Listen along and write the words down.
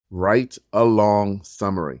Write a long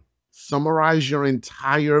summary. Summarize your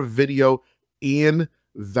entire video in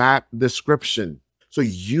that description. So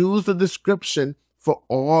use the description for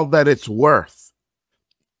all that it's worth.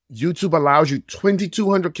 YouTube allows you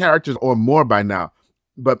 2,200 characters or more by now,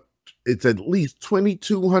 but it's at least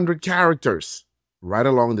 2,200 characters. Write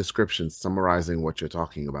a long description summarizing what you're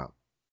talking about.